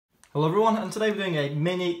Hello everyone, and today we're doing a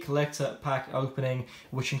mini collector pack opening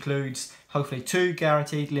which includes hopefully 2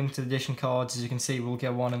 guaranteed limited edition cards. As you can see, we'll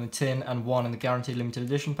get one in the tin and one in the guaranteed limited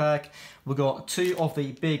edition pack. We've got 2 of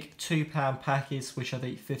the big £2 packets, which are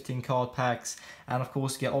the 15 card packs, and of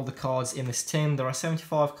course get all the cards in this tin. There are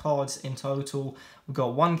 75 cards in total. We've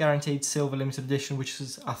got 1 guaranteed silver limited edition, which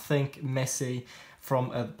is I think Messi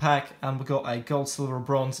from the pack, and we've got a gold, silver,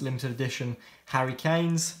 bronze limited edition Harry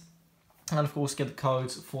Kane's. And of course get the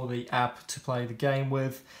codes for the app to play the game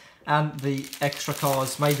with, and the extra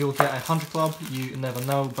cards. Maybe we'll get a 100 club, you never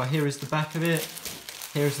know, but here is the back of it,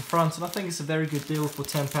 here is the front, and I think it's a very good deal for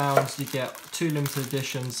 £10. You get 2 limited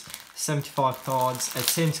editions, 75 cards, a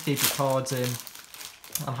tin to keep your cards in,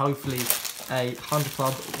 and hopefully a 100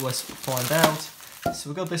 club. Let's find out. So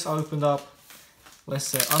we've got this opened up.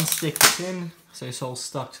 Let's unstick the tin so it's all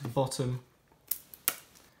stuck to the bottom.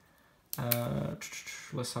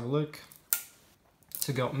 Let's have a look.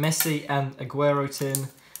 So we've got Messi and Aguero tin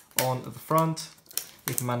on the front,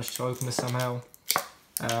 if we manage to open this somehow.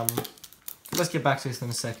 Let's get back to this in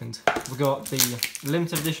a second. We've got the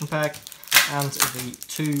limited edition pack and the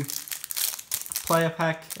 2 player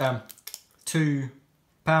pack, £2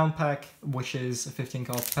 pack, which is 15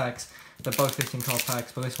 card packs. They're both 15 card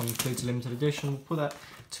packs, but this one includes a limited edition. We'll put that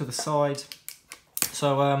to the side.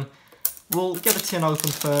 So we'll get the tin open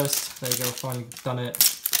first. There you go, finally done it.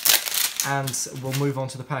 And we'll move on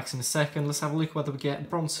to the packs in a second. Let's have a look whether we get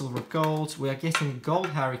bronze, silver, gold. We are getting gold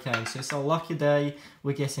Harry Kane, so it's our lucky day.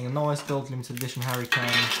 We're getting a nice gold limited edition Harry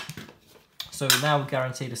Kane. So now we're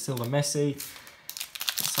guaranteed a silver Messi.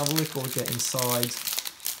 Let's have a look what we get inside.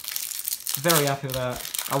 Very happy with that.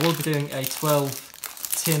 I will be doing a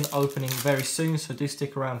 12 tin opening very soon, so do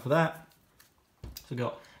stick around for that. So we've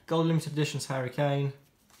got gold limited editions Harry Kane.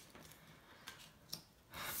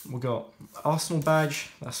 We've got Arsenal badge,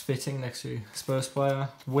 that's fitting next to Spurs player,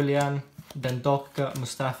 Willian, then Doka,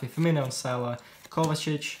 Mustafi, Firmino and Salah,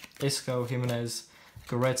 Kovacic, Isco, Jimenez,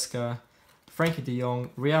 Goretzka, Frankie de Jong,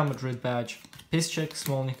 Real Madrid badge, Piszczek,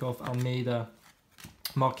 Smolnikov, Almeida,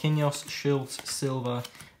 Marquinhos, Schultz, Silva,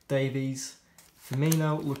 Davies,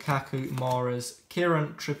 Firmino, Lukaku, Mahrez,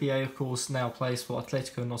 Kieran Trippier of course now plays for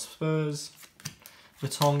Atletico, not Spurs,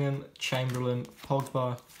 Vertonghen, Chamberlain,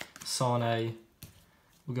 Pogba, Sane.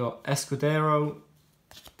 We've got Escudero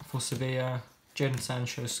for Sevilla, Jadon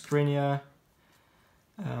Sancho, Skriniar,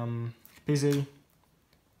 Pizzi,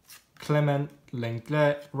 Clement,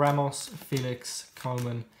 Lenglet, Ramos, Felix,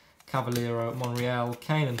 Coleman, Cavallero, Monreal,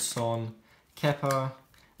 Kane and Son, Kepa,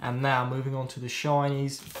 and now moving on to the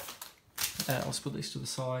shinies. Let's put this to the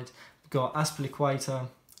side. We've got Azpilicueta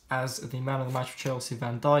as the man of the match for Chelsea,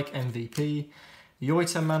 Van Dijk MVP,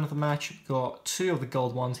 Yoita man of the match. We've got 2 of the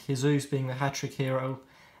gold ones, Jesus being the hat-trick hero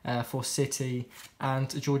for City, and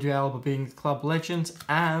Jordi Alba being the club legend,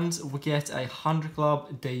 and we get a 100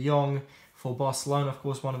 club De Jong for Barcelona, of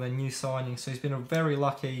course one of their new signings. So he's been a very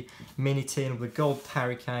lucky mini tin with a gold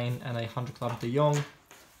Harry Kane and a 100 club De Jong.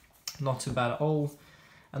 Not too bad at all.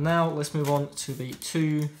 And now let's move on to the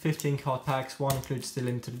 2 15 card packs. One includes the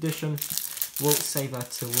limited edition. We'll save that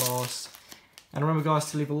till last. And remember guys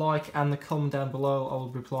to leave a like and the comment down below. I will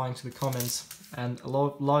be replying to the comments and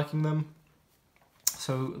liking them.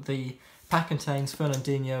 So the pack contains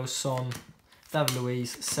Fernandinho, Son, David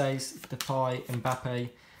Luiz, Says, Depay, Mbappe,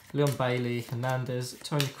 Leon Bailey, Hernandez,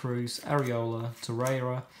 Toni Kroos, Areola,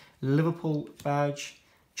 Torreira, Liverpool badge,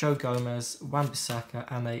 Joe Gomez,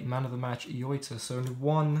 Wan-Bissaka, and a man of the match Yoita. So only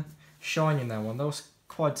 1 shiny in that one. That was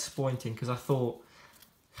quite disappointing because I thought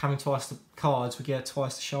having twice the cards we get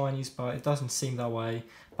twice the shinies, but it doesn't seem that way.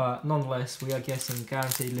 But nonetheless, we are getting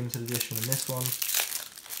guaranteed limited edition in this one.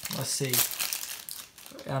 Let's see.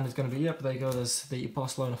 And it's going to be, yep, there you go, there's the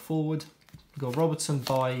Barcelona forward. We've got Robertson,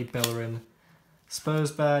 Bailly, Bellerin,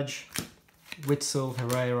 Spurs badge, Witsel,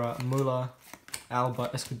 Herrera, Müller,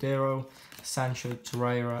 Alba, Escudero, Sancho,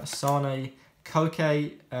 Torreira, Sane,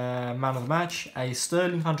 Koke, man of the match, a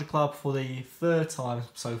Sterling 100 club for the 3rd time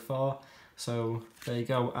so far. So there you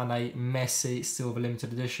go, and a Messi silver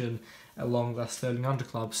limited edition along that Sterling 100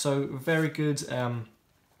 club. So very good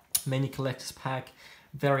mini collector's pack.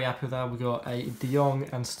 Very happy with that. We've got a De Jong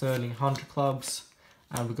and Sterling 100 clubs,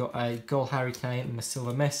 and we've got a gold Harry Kane and a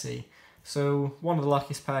silver Messi. So one of the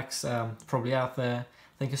luckiest packs probably out there.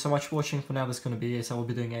 Thank you so much for watching. For now, that's going to be it. I will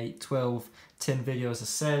be doing a 12 tin video as I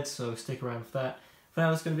said, so stick around for that. For now,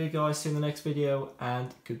 that's going to be it guys. See you in the next video,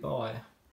 and goodbye.